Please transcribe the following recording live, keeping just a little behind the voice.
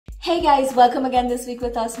Hey guys, welcome again this week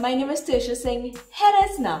with us. My name is Tersha Singh. Here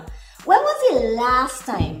is now. When was the last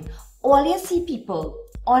time all you see people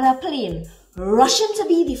on a plane rushing to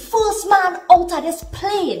be the first man out of this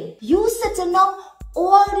plane? You sitting now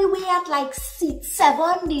all the way at like seat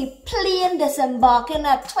 7, the plane disembarking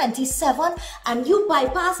at 27, and you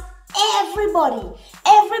bypass everybody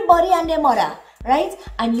and their mother, right?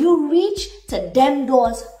 And you reach to them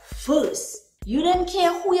doors first. You didn't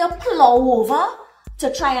care who you plow over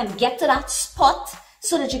to try and get to that spot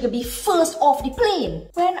so that you could be first off the plane.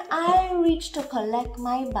 When I reached to collect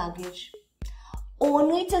my baggage,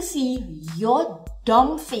 only to see your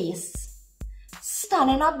dumb face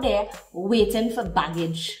standing up there waiting for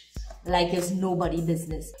baggage like it's nobody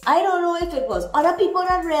business. I don't know if it was other people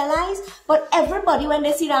that realized, but everybody when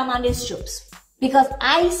they see that man, they strips. Because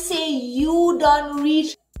I say you done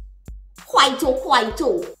reach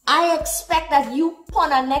quito. I expect that you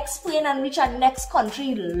on a next plane and reach a next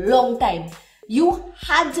country long time. You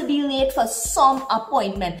had to be late for some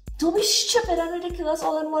appointment. Don't be stupid and ridiculous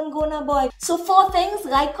all in one go now, boy. So 4 things: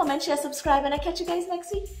 like, comment, share, subscribe, and I'll catch you guys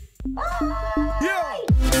next week. Bye!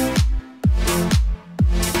 Yeah.